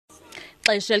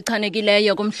Xesha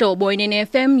elichanekileyo kumhlobo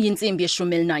FM yintsimbi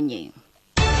 11.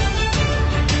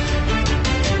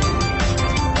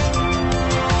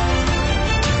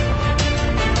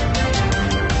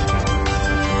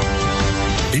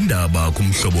 Indaba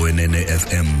kumhlobo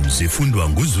FM zifundwa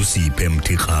nguzusiphe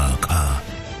Mthixaka.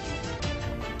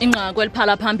 Inqaku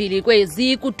eliphala phambili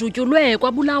kwezi kudutyulwe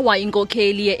kwabulawa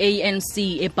inkokheli ye-ANC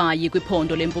eBhayi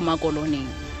kwiphondo Mpuma Koloni.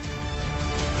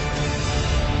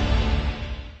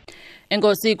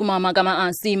 Enkosi kumama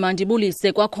kama-asi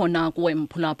mandibulise kwakhona kuwe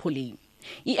mphulaphuli.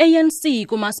 I-ANC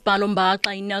kumasipala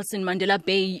ombaxa iNelson Mandela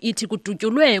Bay ithi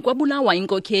kudutyulwe kwabulawa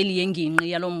inkokheli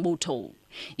yengingqi yalo mbutho.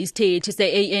 Isithethi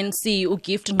se-ANC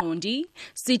uGift Ngqondi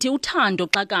sithi uthando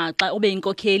xakaxa obe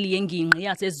inkokheli yengingqi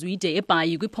yasezwide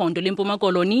eBhayi kwiphondo Mpuma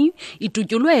Koloni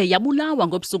idutyulwe yabulawa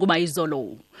ngobusuku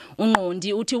bayizolo.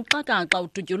 Ungqondi uthi uxakaxa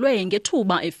udutyulwe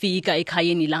ngethuba efika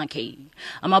ekhayeni lakhe.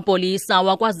 Amapolisa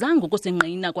wakwazanga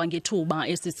ukusingqina kwangethuba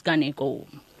esisiganeko.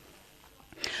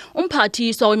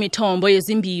 Umphathiswa wemithombo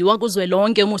yezimbiwa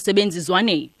kuzwelonke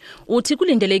umusebenzizwane uthi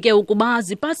kulindeleke ukuba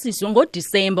zipasiswe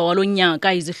ngoDisemba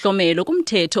walonyaka izihlomelo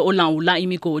kumthetho olawula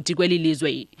imigodi kweli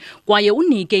lizwe kwaye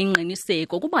unike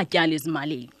ingqiniseko kubatyali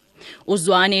izimali.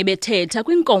 Uzwane ebethetha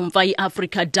kwinkomfa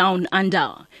iAfrica Down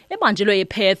Under ebanjelwe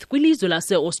ePerth kwilizwe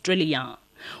lase-Australia.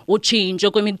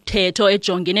 Utshintsho kwemithetho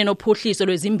ejongene nophuhliso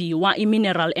lwezimbiwa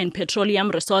iMineral and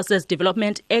Petroleum Resources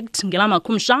Development Act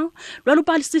ngelamakhumsha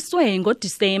lwalubhalisiswe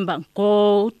ngoDisemba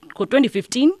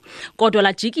ngo-2015 kodwa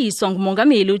lajikiswa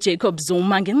ngumongameli uJacob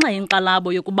Zuma ngenxa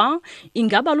yenkxalabo yokuba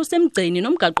ingaba lusemgceni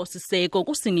nomgaqo-siseko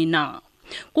kusini na.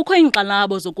 Kukho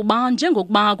inkxalabo zokuba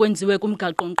njengokuba kwenziwe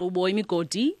kumgaqo-nkqubo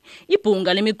wemigodi,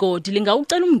 ibhunga lemigodi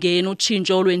lingawucela umngeni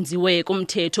utshintsho olwenziwe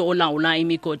kumthetho olawula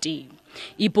imigodi.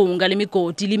 Ibhunga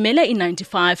lemigodi limele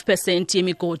i-95%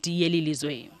 yemigodi yeli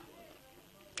lizwe.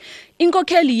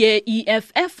 Inkokheli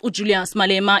ye-EFF uJulius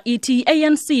Malema ithi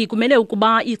i-ANC kumele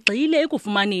ukuba igxile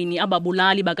ekufumaneni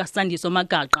ababulali bakaSandiso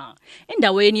Magaqa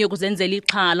endaweni yokuzenzela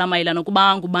ixhala mayelana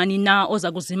nokuba ngubani na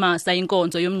oza kuzimasa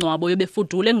inkonzo yomngcwabo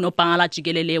yobefudule ngunobhala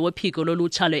jikelele wephiko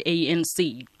lolutsha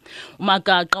lwe-ANC.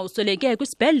 Umagaqa usweleke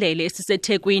kwisibhedlele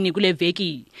esiseThekwini kule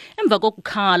veki emva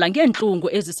kokukhala ngeentlungu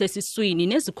ezisesiswini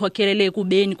nezikhokhelele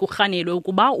kubeni kurhanelwe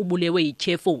ukuba ubulewe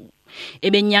yityhefu.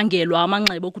 Ebenyangelwa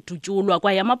amanxeba okudutyulwa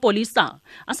kwaye amapolisa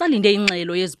asalinde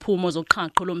ingxelo yeziphumo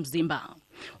zoqhaqho lomzimba.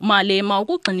 Umalema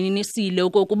ukugxininisile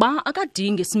okokuba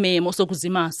akadingi isimemo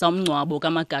sokuzimasa umngcwabo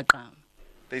kaMagaqa.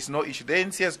 There is no issue. The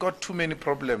ANC has got too many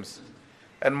problems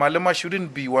and Malema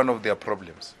shouldn't be one of their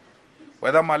problems.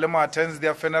 Whether Malema attends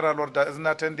their funeral or doesn't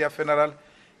attend their funeral,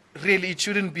 really it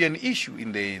shouldn't be an issue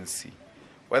in the ANC.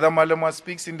 Whether Malema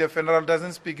speaks in the funeral,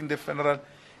 doesn't speak in the funeral,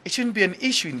 it shouldn't be an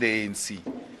issue in the ANC.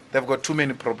 They've got too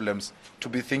many problems to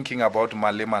be thinking about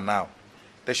Malema now.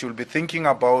 They should be thinking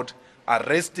about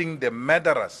arresting the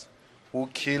murderers who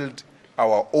killed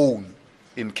our own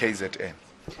in KZN.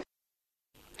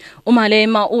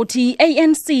 Umalema uthi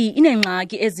ANC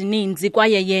inengxaki ezininzi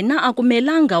kwaye yena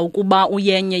akumelanga ukuba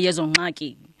uyenye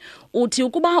yezongxaki. Uthi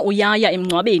ukuba uyaya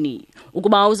emngcwabeni,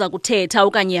 ukuba uza kuthetha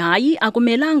okanye hayi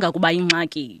akumelanga kuba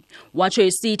ingxaki. Watsho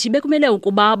esithi bekumele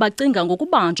ukuba bacinga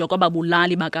ngokubanjwa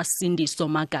kwababulali bakaSindiso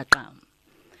Magaqa.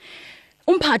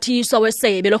 Umphathiswa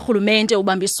wesebe lorhulumente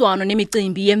ubambiswano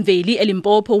nemicimbi yemveli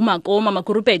eLimpopo uMakoma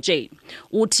Makurupeje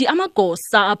uthi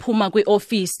amagosa aphuma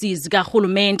kwiofisi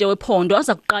zikarhulumente wephondo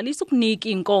aza kuqalisa ukunika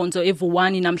inkonzo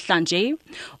evuwani namhlanje.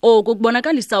 Oku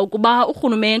kubonakalisa ukuba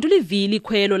urhulumente ulivili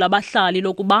ikhwelo labahlali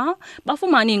lokuba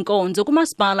bafumane inkonzo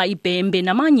kumasipala iBhembe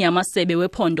namanye amasebe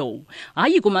wephondo,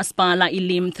 hayi kumasipala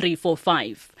iLim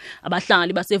 345.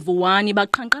 Abahlali basevuwani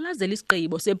baqhankqalazela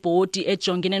isigqibo sebhodi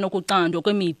ejongene nokucandwa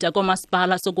kwemida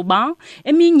komasipala sokuba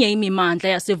eminye imimandla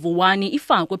yasevuwani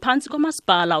ifakwe phantsi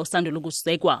komasipala osandula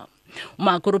ukusekwa.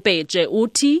 uMakurupeje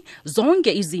uthi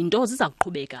zonke izinto ziza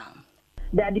kuqhubeka.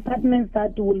 There are departments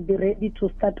that will be ready to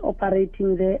start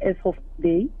operating there as of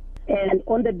today, and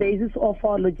on the basis of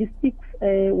our logistics,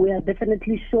 we are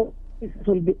definitely sure this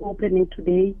will be opening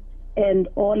today, and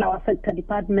all our sector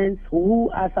departments who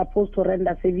are supposed to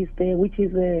render service there, which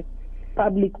is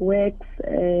public works,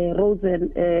 roads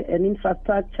and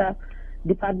infrastructure,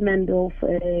 Department of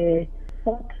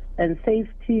Port and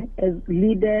Safety as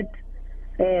leaded,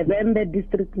 Vembe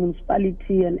District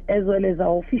Municipality, and as well as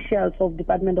our officials of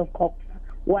Department of Cops,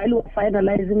 while we're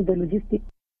finalizing the logistics.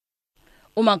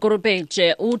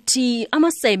 uMakurupeje uthi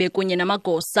amasebe kunye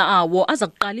namagosa awo aza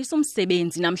kuqalisa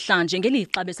umsebenzi namhlanje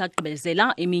ngelixa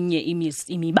besagqibezela eminye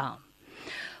imiba.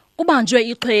 Kubanjwe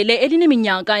ixhwele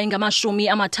elineminyaka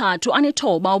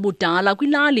engama-39 ubudala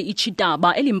kwilali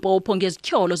iChitaba eLimpopo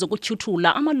ngezityholo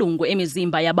zokutyhuthula amalungu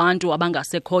emizimba yabantu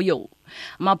abangasekhoyo.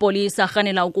 Amapolisa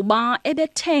arhanela ukuba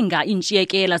ebethenga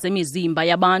iintshiyekela zemizimba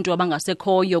yabantu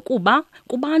abangasekhoyo kuba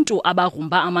kubantu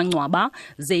abagrumba amangcwaba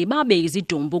ze babe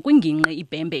izidumbu kwingingqi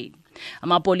iBhembe.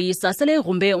 Amapolisa sele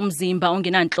egrumbe umzimba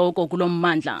ongenantloko kulo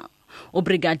mmandla.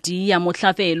 Ubrigadier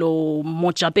Mohlafelo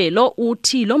Mojapelo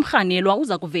uthi lo mrhanelwa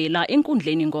uza kuvela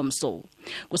enkundleni ngomso.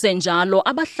 Kusenjalo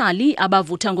abahlali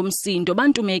abavutha ngomsindo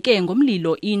bantumeke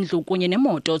ngomlilo indlu kunye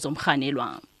nemoto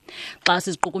zomrhanelwa. Xa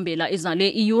siziqukumbela izale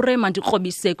iyure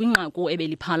mandikrobise kwinqaku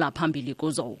ebeliphala phambili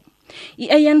kuzo.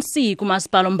 I-ANC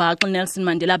kumasipala ombaxa Nelson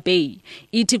Mandela Bay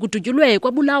ithi Kudutyulwe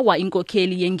kwabulawa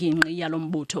inkokheli yengingqi yalo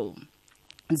mbutho.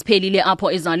 Ziphelile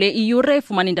apho ezale iyure,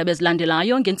 fumana indaba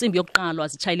ezilandelayo ngentsimbi yokuqalwa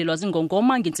zitshayelelwa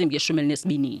zingongoma ngentsimbi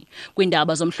ye-12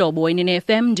 kwindaba zomhlobo weNene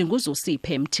FM.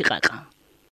 Ndinguzusiphe Mthixaxa.